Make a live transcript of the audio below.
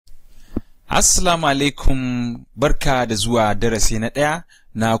Assalamu alaikum, barka da zuwa darasi na ɗaya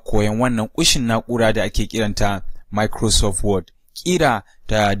na koyon wannan ƙushin na'ura da ake kiranta Microsoft Word, ƙira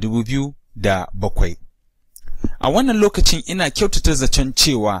ta 2007. A wannan lokacin ina kyautata zaton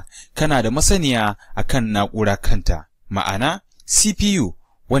cewa kana da masaniya akan na'ura kanta, ma'ana CPU,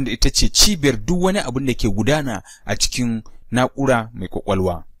 wanda ita ce cibiyar duk wani abin da ke gudana a cikin na'ura mai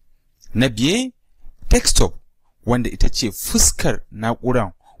ƙwaƙwalwa. Na biye, desktop, wanda ita ce fuskar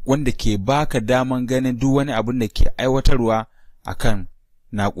na'uran wanda ke baka daman ganin duk wani abin da ke aiwatarwa akan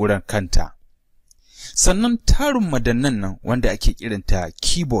na'urar kanta. Sannan tarin madannan nan wanda ake kiranta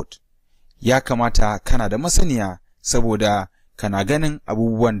keyboard, ya kamata kana da masaniya saboda kana ganin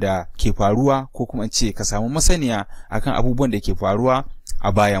abubuwan da ke faruwa ko kuma ce ka samu masaniya akan abubuwan da ke faruwa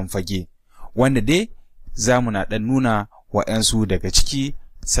a bayan fage, wanda dai za mu na ɗan nuna wa'yansu daga ciki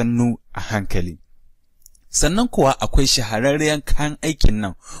sannu a hankali. Sannan kuwa akwai shahararren kayan aikin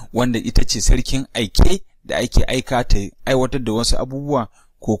nan wanda ita ce sarkin aike da ake aika ta aiwatar da wasu abubuwa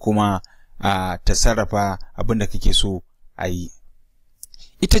ko kuma ta sarrafa abin da kake so a yi.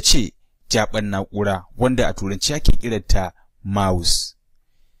 Ita ce jaɓan na'ura wanda a turanci ake kiranta mouse.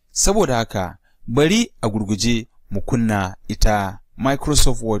 Saboda haka bari a gurguje mu kunna ita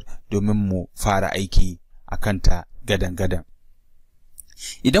Microsoft Word domin mu fara aiki a kanta gadan-gadan.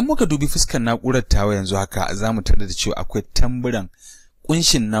 Idan muka dubi fuskar na'urar tawa yanzu haka za mu tarar da cewa akwai tamburan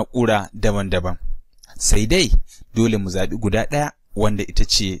ƙunshin na'ura daban-daban. Sai dai dole mu zaɓi guda ɗaya wanda ita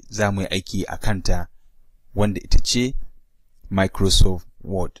ce za mu yi aiki a kanta, wanda ita ce Microsoft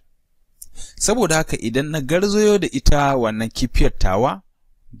Word. Saboda haka idan na garzayo da ita wannan kifiyar tawa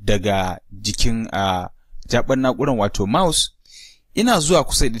daga jikin jaɓar na'urar wato mouse, ina zuwa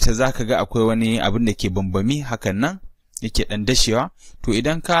kusa da ita za ka ga akwai wani abin da ke bambami hakan nan yake ɗan dashewa, to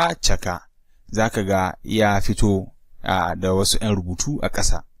idan ka caka za ka ga ya fito da wasu 'yan rubutu a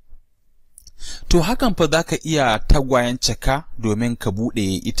ƙasa. To hakan fa za ka iya tagwayen caka domin ka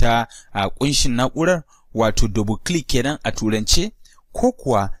buɗe ita a ƙunshin na'urar wato double click kenan a turance, ko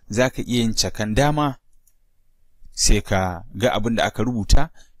kuwa za ka iya yin cakan dama sai ka ga abin da aka rubuta,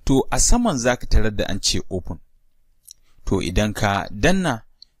 to a saman za ka tarar da an ce open. To idan ka danna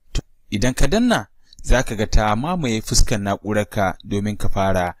za ka ga ta mamaye fuskar na'urarka domin ka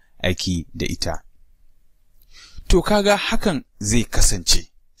fara aiki da ita. To kaga hakan zai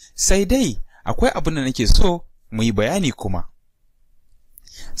kasance, sai dai akwai abin da nake so mu yi bayani kuma.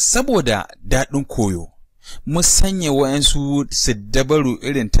 Saboda daɗin koyo, mu sanya wayansu siddabaru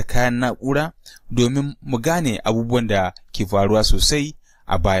irin ta kayan na'ura domin mu gane abubuwan da ke faruwa sosai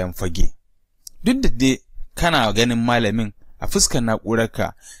a bayan fage. Duk da dai kana ganin malamin a fuskar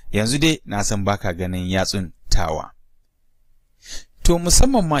na'urarka, yanzu dai na san baka ganin yatsun tawa. To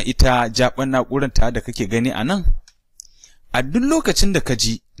musamman ma ita jaɓan na'urar ta da kake gani a nan, a duk lokacin da ka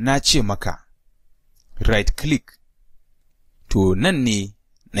ji na ce maka right click, to nan ne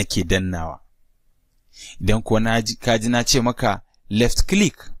nake dannawa. Idan ko ka ji na ce maka left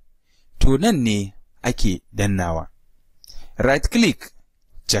click, to nan ne ake dannawa. Right click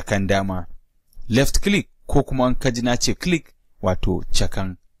cakan dama, left click ko kuma an kaji na ce click wato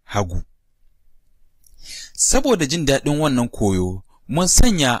cakan hagu. Saboda jin daɗin wannan koyo, mun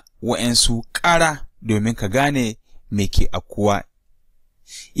sanya wa'yansu ƙara domin ka gane me ke akuwa.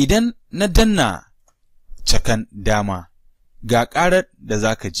 Idan na danna cakan dama, ga ƙarar da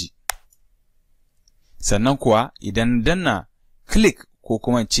za ka ji. Sannan kuwa idan danna click ko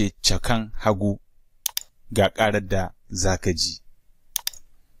kuma ce cakan hagu, ga ƙarar da za ka ji.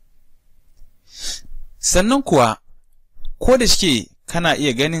 Sannan kuwa, ko da shike kana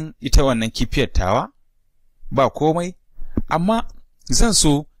iya ganin ita wannan kifiyar tawa, ba komai, amma zan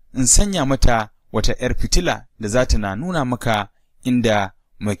so in sanya mata wata 'yar fitila da za ta na nuna maka inda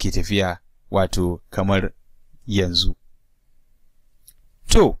muke tafiya, wato kamar yanzu.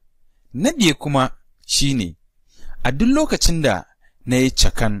 To, na biye kuma shine, a duk lokacin da na yi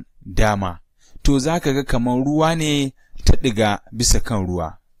cakan dama, to za ka ga kamar ruwa ne ta ɗiga bisa kan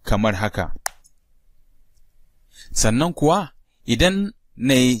ruwa, kamar haka. Sannan kuwa idan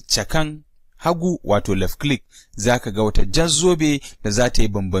na yi cakan hagu wato left click, za ka ga wata jazzobe da za ta yi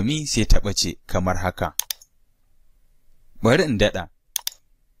bambami sai ta ɓace kamar haka. Bari in daɗa.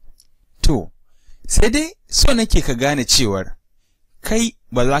 To, sai dai so nake ka gane cewar kai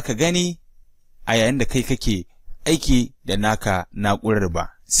ba za ka gani a yayin da kai kake aiki da naka na'urar ba,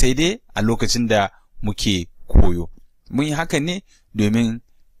 sai dai a lokacin da muke koyo. Mun yi haka ne domin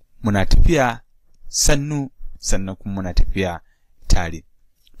muna tafiya sannu sannan kuma muna tafiya tare.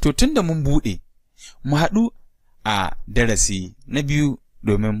 To tun da mun buɗe, mu haɗu a darasi na biyu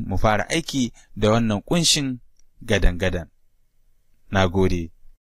domin mu fara aiki da wannan ƙunshin gadan-gadan. Na gode.